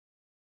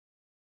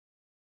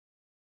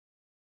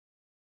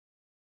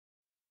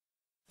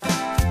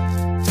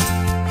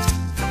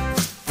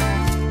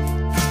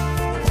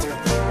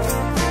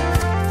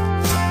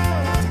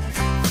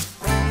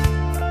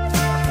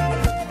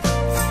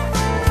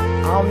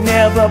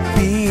never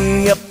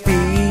be a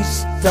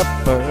beast of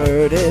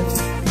burden.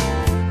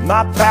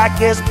 My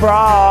back is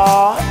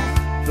broad,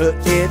 but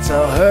it's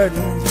a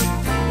hurting.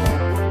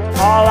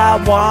 All I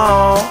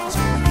want is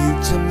for you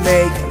to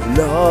make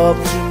love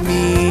to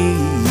me.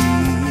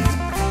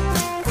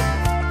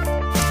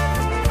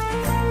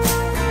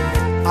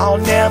 I'll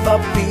never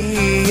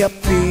be a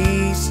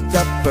beast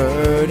of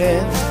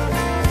burden.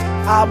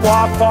 I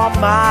walk for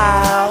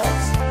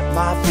miles,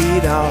 my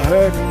feet are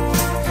hurting.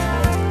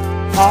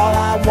 All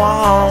I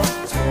want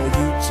is for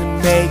you to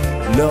make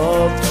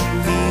love to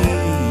me.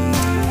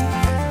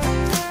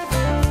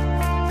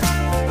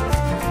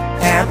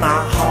 Am I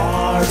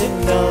hard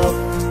enough?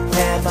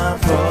 Am I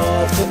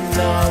rough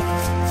enough?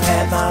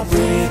 Am I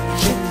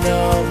rich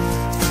enough?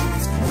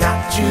 Not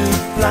too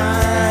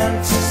blind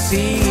to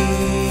see.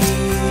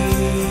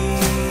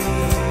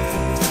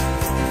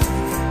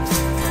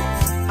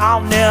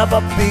 I'll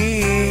never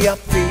be a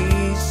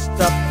beast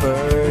of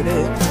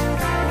burden.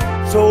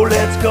 So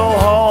let's go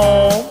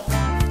home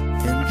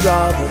and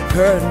draw the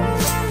curtain.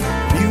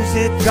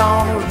 Music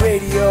on the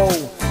radio,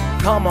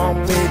 come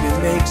on baby,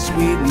 make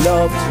sweet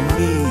love to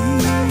me.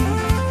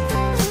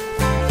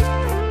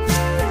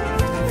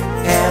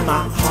 Am I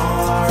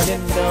hard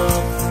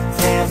enough?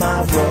 Am I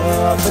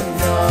rough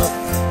enough?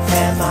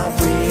 Am I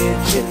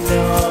rich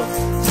enough?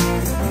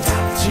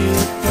 Not too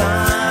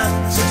blind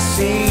to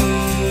see.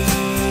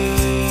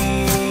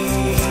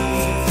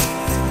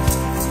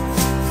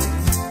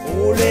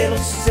 Oh little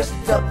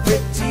sister,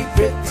 pretty,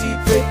 pretty,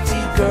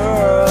 pretty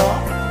girl.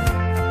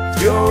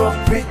 You're a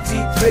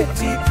pretty,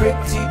 pretty,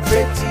 pretty,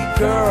 pretty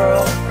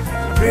girl.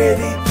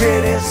 Pretty,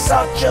 pretty,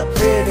 such a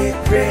pretty,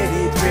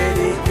 pretty,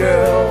 pretty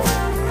girl.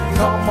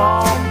 Come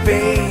on,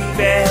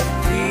 baby,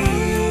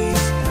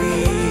 please,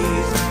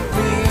 please,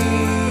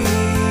 please.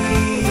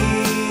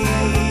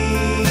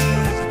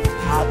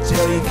 I'll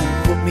tell you, can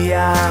put me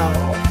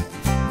out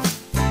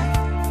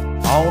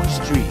on the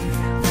street.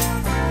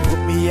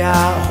 Put me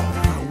out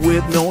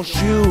with no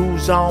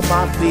shoes on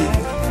my feet.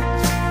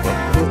 But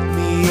put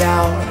me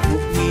out,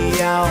 put me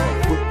out,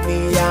 put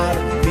me out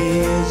of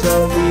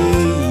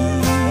misery.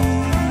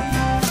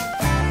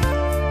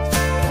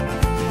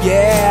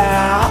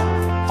 Yeah.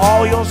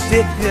 All your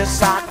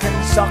sickness, I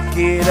can suck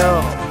it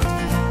up.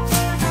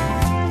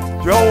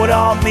 Throw it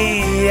on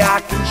me,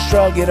 I can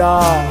shrug it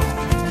off.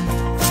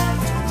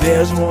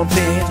 There's one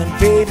thing,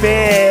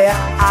 baby,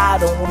 I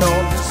don't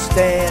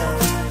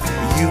understand.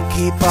 You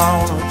keep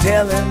on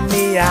telling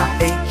me I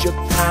ain't your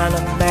kind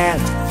of man.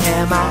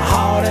 Am I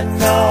hard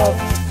enough?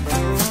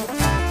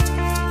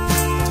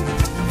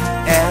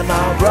 Am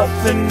I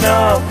rough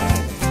enough?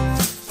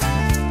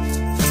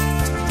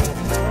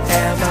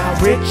 Am I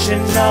rich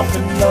enough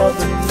and love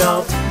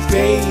enough?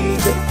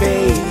 Baby,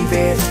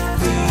 baby,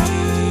 please.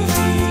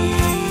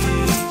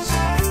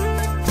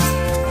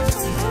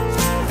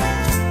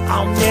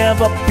 I'll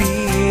never be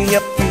a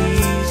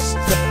beast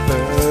of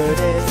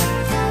burden.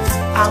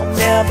 I'll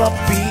never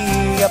be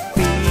a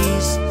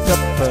beast of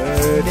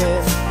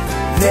burden.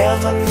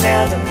 Never,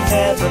 never,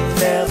 never,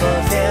 never,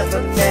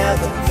 never,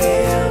 never,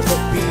 never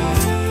be.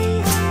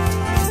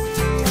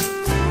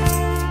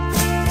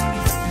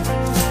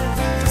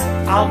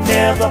 I'll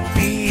never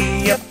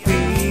be a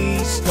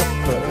beast of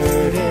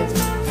burden.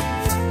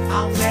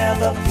 I'll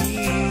never be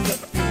a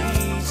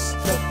beast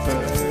of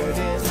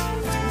burden.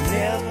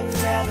 Never,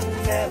 never,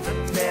 never,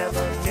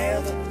 never,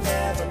 never,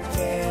 never,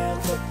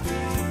 never be.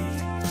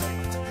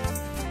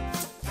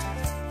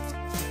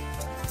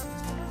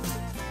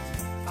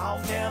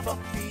 I'll never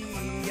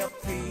be a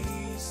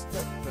beast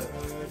of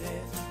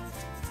burden.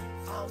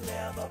 I'll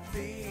never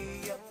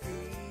be a